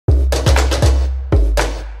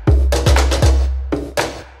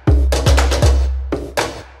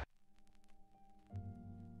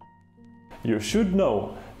You should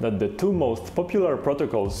know that the two most popular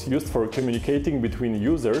protocols used for communicating between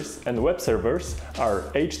users and web servers are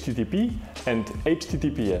HTTP and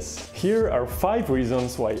HTTPS. Here are 5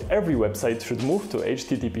 reasons why every website should move to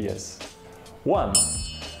HTTPS. 1.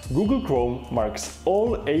 Google Chrome marks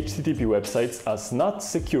all HTTP websites as not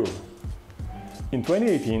secure. In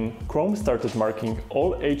 2018, Chrome started marking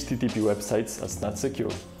all HTTP websites as not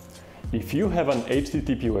secure. If you have an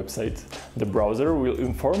HTTP website, the browser will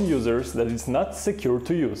inform users that it's not secure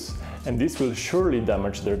to use, and this will surely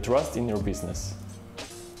damage their trust in your business.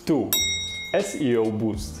 2. SEO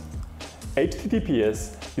boost.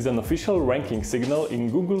 HTTPS is an official ranking signal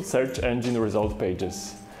in Google search engine result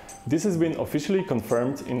pages. This has been officially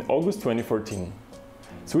confirmed in August 2014.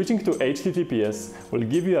 Switching to HTTPS will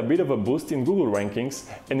give you a bit of a boost in Google rankings,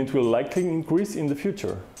 and it will likely increase in the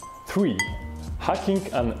future. 3. Hacking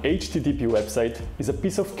an HTTP website is a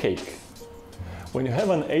piece of cake. When you have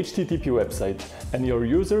an HTTP website and your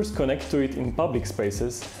users connect to it in public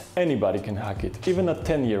spaces, anybody can hack it, even a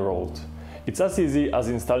 10-year-old. It's as easy as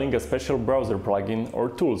installing a special browser plugin or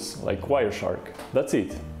tools like Wireshark. That's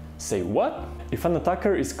it. Say what? If an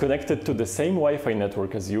attacker is connected to the same Wi-Fi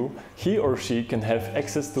network as you, he or she can have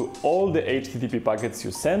access to all the HTTP packets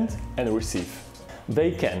you send and receive.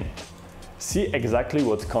 They can see exactly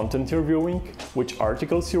what content you're viewing, which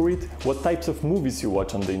articles you read, what types of movies you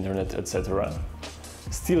watch on the internet, etc.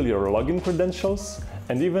 Steal your login credentials,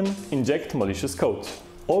 and even inject malicious code.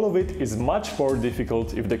 All of it is much more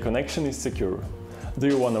difficult if the connection is secure. Do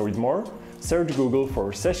you want to read more? Search Google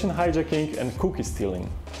for session hijacking and cookie stealing.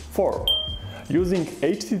 4. Using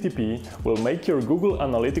HTTP will make your Google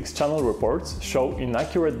Analytics channel reports show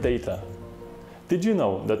inaccurate data. Did you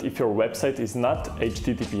know that if your website is not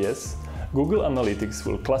HTTPS, Google Analytics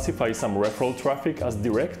will classify some referral traffic as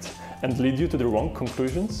direct and lead you to the wrong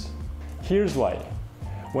conclusions? Here's why.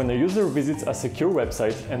 When a user visits a secure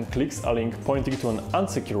website and clicks a link pointing to an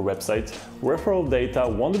unsecure website, referral data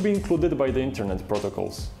won't be included by the internet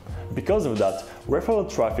protocols. Because of that, referral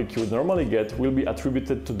traffic you would normally get will be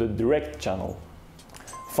attributed to the direct channel.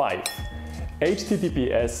 5.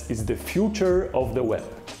 HTTPS is the future of the web.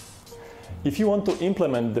 If you want to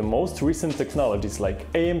implement the most recent technologies like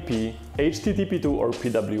AMP, HTTP2 or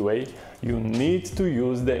PWA, you need to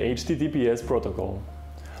use the HTTPS protocol.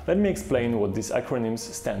 Let me explain what these acronyms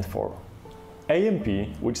stand for.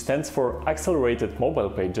 AMP, which stands for Accelerated Mobile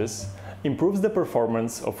Pages, improves the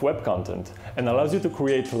performance of web content and allows you to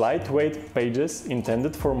create lightweight pages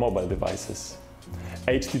intended for mobile devices.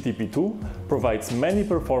 HTTP2 provides many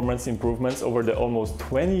performance improvements over the almost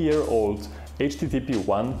 20-year-old HTTP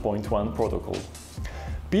 1.1 protocol.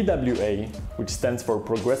 PWA, which stands for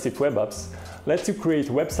Progressive Web Apps, lets you create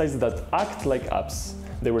websites that act like apps.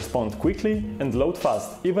 They respond quickly and load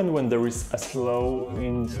fast, even when there is a slow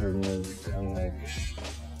internet connection.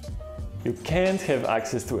 You can't have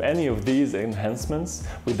access to any of these enhancements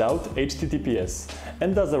without HTTPS,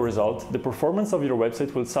 and as a result, the performance of your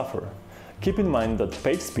website will suffer. Keep in mind that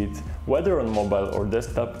page speed, whether on mobile or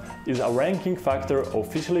desktop, is a ranking factor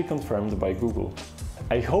officially confirmed by Google.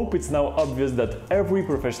 I hope it's now obvious that every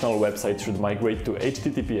professional website should migrate to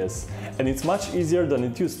HTTPS, and it's much easier than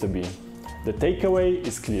it used to be. The takeaway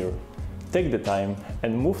is clear. Take the time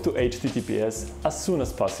and move to HTTPS as soon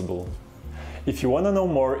as possible. If you want to know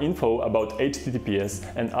more info about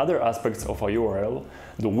HTTPS and other aspects of a URL,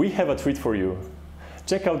 then we have a treat for you.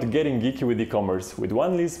 Check out Getting Geeky with E-commerce with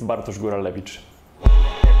one Liz Bartosz Góralewicz.